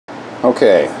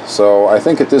Okay, so I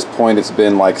think at this point it's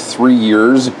been like 3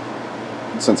 years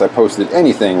since I posted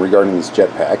anything regarding this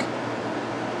jetpack,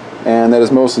 and that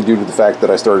is mostly due to the fact that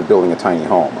I started building a tiny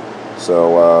home.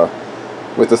 So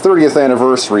with the 30th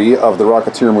anniversary of the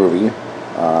Rocketeer movie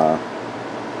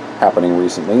happening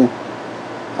recently,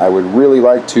 I would really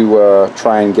like to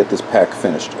try and get this pack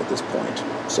finished at this point.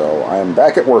 So I am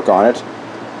back at work on it.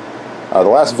 The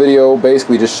last video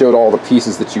basically just showed all the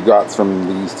pieces that you got from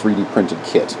the 3D printed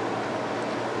kit.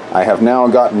 I have now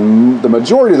gotten the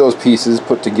majority of those pieces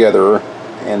put together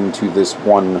into this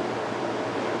one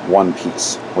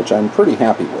piece, which I'm pretty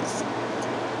happy with.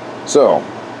 So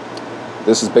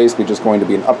this is basically just going to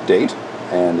be an update,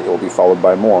 and it will be followed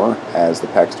by more as the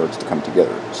pack starts to come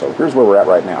together. So here's where we're at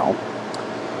right now.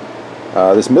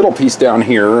 This middle piece down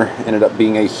here ended up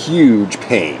being a huge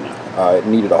pain. It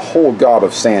needed a whole gob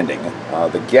of sanding.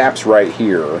 The gaps right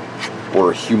here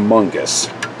were humongous,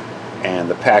 and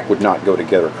the pack would not go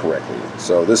together correctly.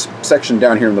 So this section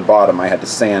down here in the bottom, I had to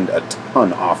sand a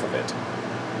ton off of it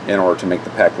in order to make the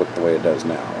pack look the way it does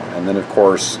now. And then of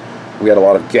course we had a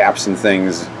lot of gaps and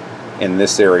things in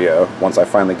this area once I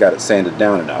finally got it sanded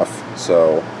down enough.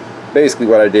 So basically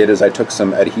what I did is I took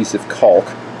some adhesive caulk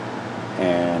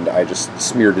and I just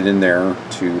smeared it in there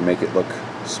to make it look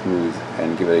smooth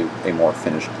and give it a more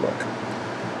finished look.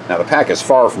 Now the pack is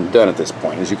far from done at this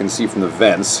point. As you can see from the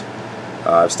vents,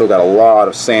 I've still got a lot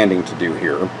of sanding to do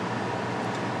here.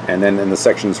 And then in the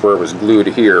sections where it was glued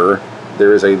here,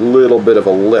 there is a little bit of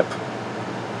a lip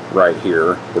right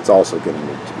here that's also going to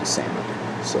need to be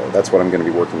sanded. So that's what I'm going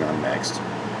to be working on next.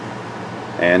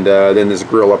 And then this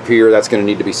grill up here, that's going to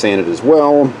need to be sanded as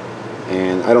well.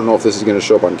 And I don't know if this is going to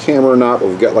show up on camera or not, but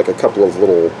we've got like a couple of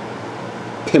little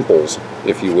pimples,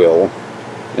 if you will,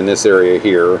 in this area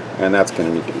here, and that's going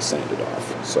to need to be sanded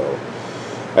off. So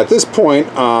at this point,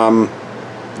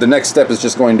 the next step is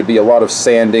just going to be a lot of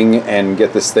sanding and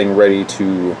get this thing ready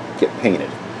to get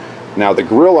painted. Now the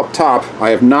grill up top I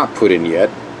have not put in yet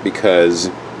because,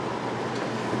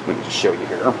 let me just show you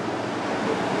here,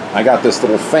 I got this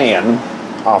little fan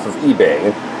off of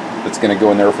eBay that's going to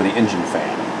go in there for the engine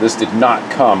fan. This did not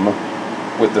come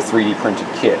with the 3D printed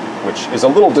kit, which is a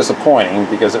little disappointing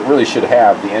because it really should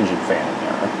have the engine fan in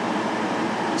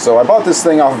there. So I bought this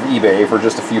thing off of eBay for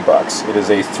just a few bucks. It is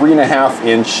a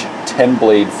 3.5-inch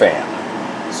 10-blade fan.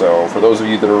 So for those of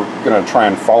you that are going to try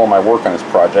and follow my work on this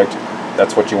project,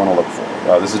 that's what you want to look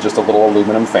for. This is just a little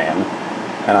aluminum fan,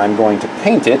 and I'm going to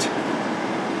paint it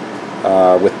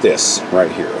with this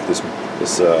right here, this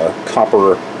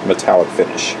copper metallic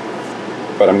finish.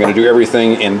 But I'm going to do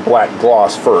everything in black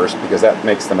gloss first because that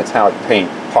makes the metallic paint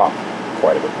pop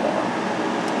quite a bit more.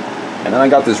 And then I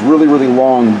got this really, really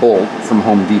long bolt from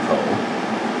Home Depot.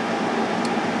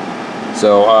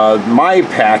 So my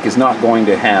pack is not going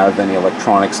to have any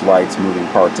electronics, lights, moving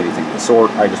parts, anything of the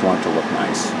sort. I just want it to look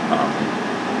nice.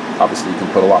 Obviously you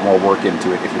can put a lot more work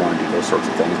into it if you want to do those sorts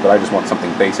of things, but I just want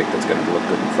something basic that's going to look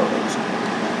good in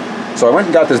photos. So I went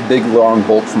and got this big long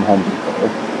bolt from Home Depot.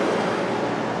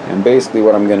 And basically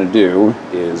what I'm going to do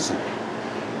is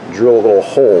drill a little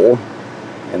hole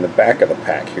in the back of the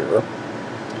pack here,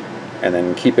 and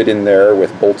then keep it in there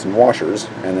with bolts and washers,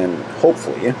 and then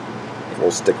hopefully it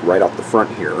will stick right out the front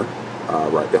here,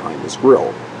 right behind this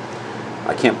grill.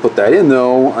 I can't put that in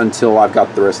though until I've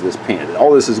got the rest of this painted.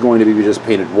 All this is going to be just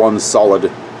painted one solid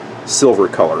silver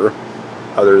color,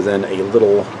 other than a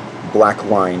little black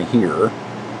line here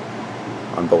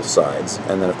on both sides,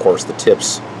 and then of course the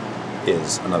tips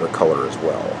is another color as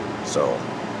well. So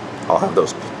I'll have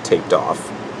those taped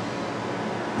off.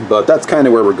 But that's kind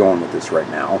of where we're going with this right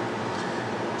now.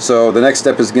 So the next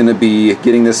step is going to be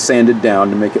getting this sanded down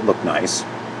to make it look nice.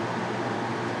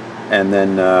 And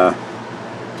then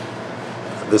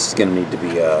this is going to need to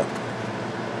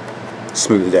be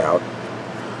smoothed out.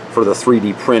 For the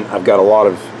 3D print, I've got a lot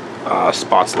of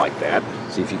spots like that.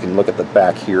 See if you can look at the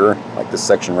back here, like this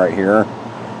section right here.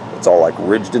 It's all like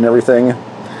ridged and everything.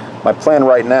 My plan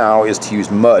right now is to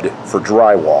use mud for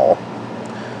drywall,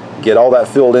 get all that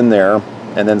filled in there,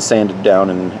 and then sand it down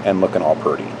and looking all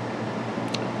pretty.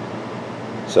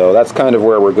 So that's kind of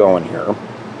where we're going here.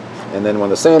 And then when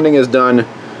the sanding is done,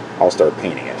 I'll start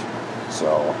painting it.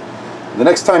 So the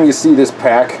next time you see this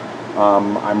pack,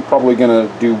 I'm probably going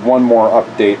to do one more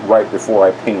update right before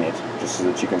I paint it, just so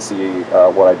that you can see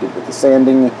what I did with the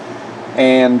sanding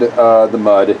and the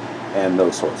mud and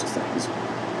those sorts of things.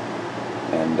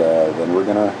 And then we're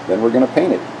gonna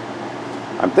paint it.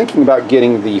 I'm thinking about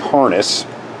getting the harness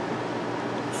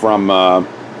from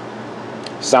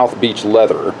South Beach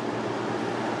Leather,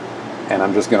 and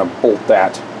I'm just gonna bolt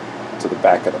that to the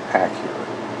back of the pack here.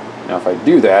 Now if I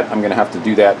do that, I'm going to have to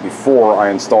do that before I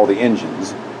install the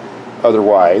engines.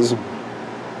 Otherwise,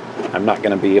 I'm not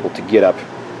going to be able to get up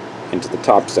into the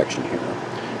top section here.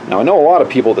 Now I know a lot of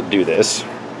people that do this.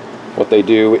 What they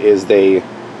do is they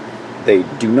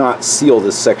do not seal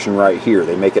this section right here.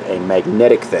 They make it a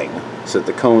magnetic thing so that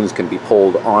the cones can be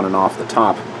pulled on and off the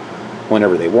top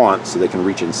whenever they want, so they can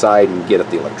reach inside and get at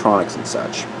the electronics and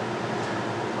such.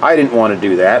 I didn't want to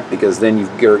do that because then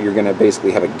you're going to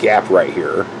basically have a gap right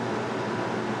here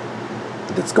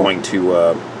that's going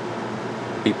to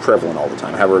be prevalent all the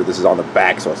time. However, this is on the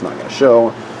back, so it's not going to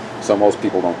show, so most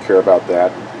people don't care about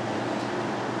that.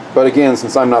 But again,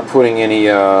 since I'm not putting any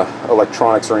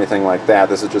electronics or anything like that,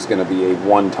 this is just going to be a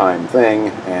one-time thing,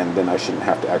 and then I shouldn't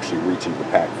have to actually reach into the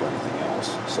pack for anything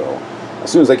else. So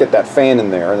as soon as I get that fan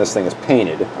in there and this thing is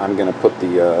painted, I'm going to put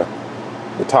the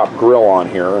top grill on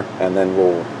here, and then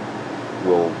we'll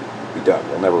be done.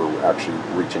 We'll never actually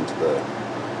reach into the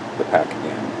pack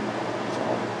again.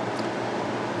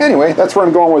 So anyway, that's where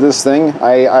I'm going with this thing.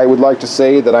 I would like to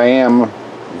say that I am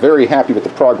very happy with the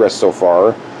progress so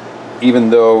far,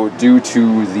 even though due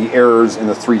to the errors in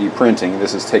the 3D printing,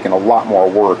 this has taken a lot more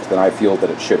work than I feel that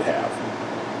it should have.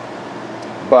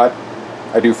 But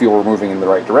I do feel we're moving in the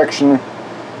right direction,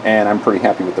 and I'm pretty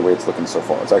happy with the way it's looking so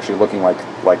far. It's actually looking like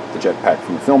the jetpack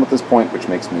from the film at this point, which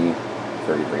makes me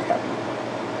very, very happy.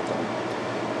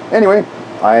 So, anyway,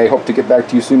 I hope to get back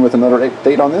to you soon with another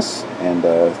update on this, and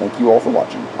thank you all for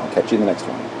watching. I'll catch you in the next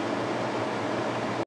one.